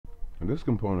And this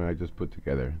component I just put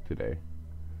together today.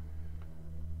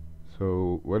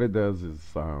 So what it does is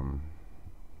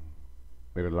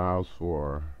it allows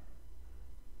for,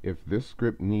 if this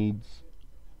script needs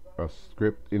a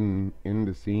script in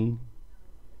the scene,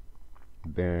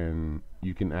 then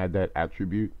you can add that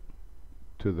attribute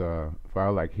to the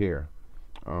file. Like here,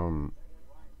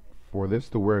 for this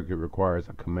to work, it requires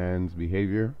a commands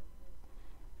behavior.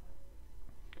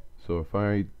 So if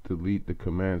I delete the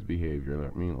commands behavior,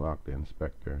 let me lock the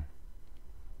inspector.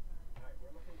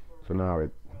 So now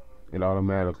it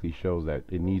automatically shows that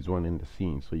it needs one in the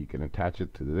scene, so you can attach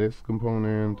it to this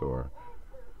component or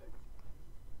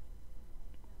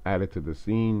add it to the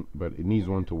scene, but it needs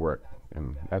one to work,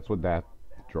 and that's what that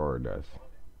drawer does.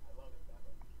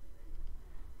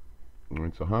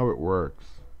 Alright, so how it works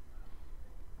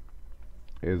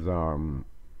is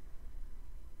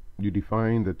you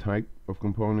define the type of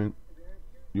component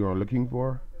you are looking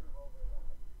for,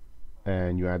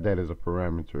 and you add that as a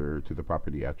parameter to the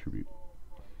property attribute.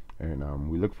 And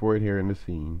we look for it here in the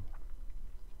scene.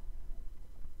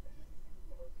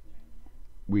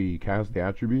 We cast the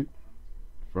attribute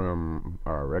from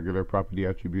our regular property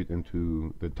attribute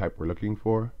into the type we're looking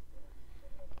for.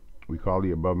 We call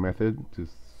the above method to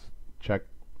check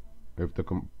if the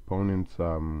components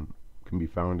can be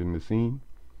found in the scene.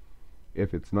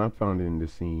 If it's not found in the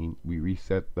scene, we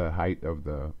reset the height of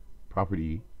the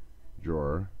property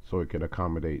drawer so it could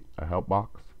accommodate a help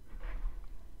box.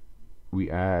 We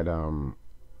add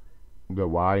the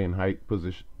Y and height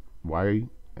position,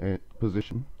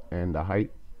 position, and the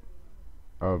height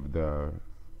of the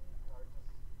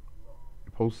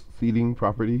post seating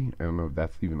property. I don't know if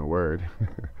that's even a word.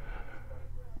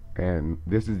 And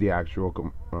this is the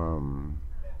actual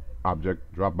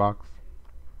object Dropbox.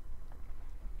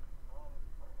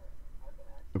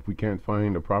 If we can't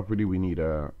find a property, we need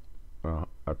a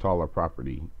taller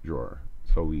property drawer.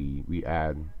 So we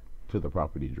add to the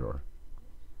property drawer.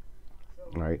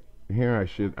 Right here, I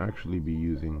should actually be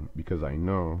using, because I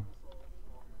know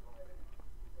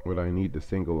what I need, the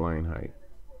single line height,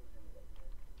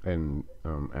 and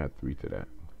add 3 to that.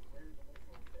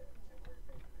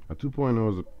 A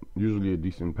 2.0 is usually a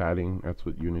decent padding. That's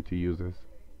what Unity uses.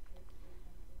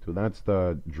 So that's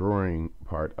the drawing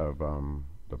part of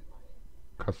the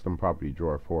custom property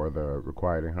drawer for the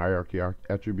required and hierarchy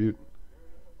attribute.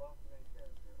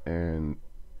 And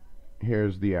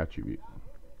here's the attribute.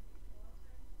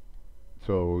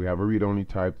 So we have a read-only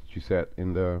type that you set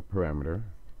in the parameter,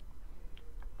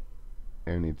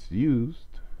 and it's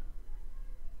used.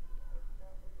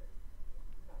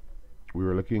 We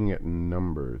were looking at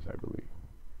numbers, I believe.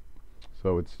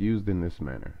 So it's used in this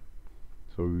manner.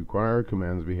 So we require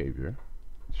commands behavior,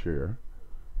 sure.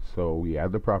 So we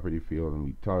add the property field and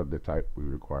we tell it the type we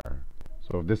require.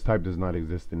 So if this type does not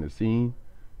exist in the scene,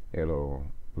 it'll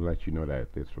let you know that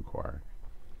it's required.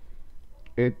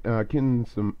 It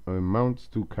amounts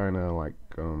to kind of like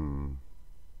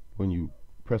when you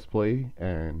press play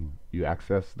and you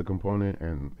access the component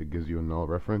and it gives you a null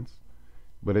reference.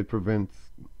 But it prevents,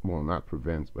 well, not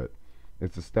prevents, but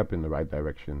it's a step in the right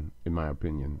direction, in my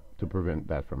opinion, to prevent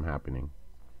that from happening.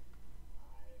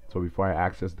 So before I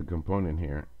access the component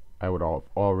here, I would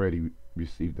already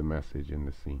receive the message in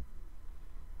the scene.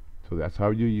 So that's how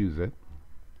you use it.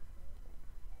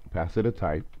 Pass it a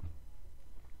type,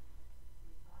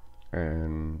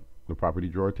 and the property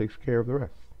drawer takes care of the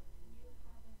rest.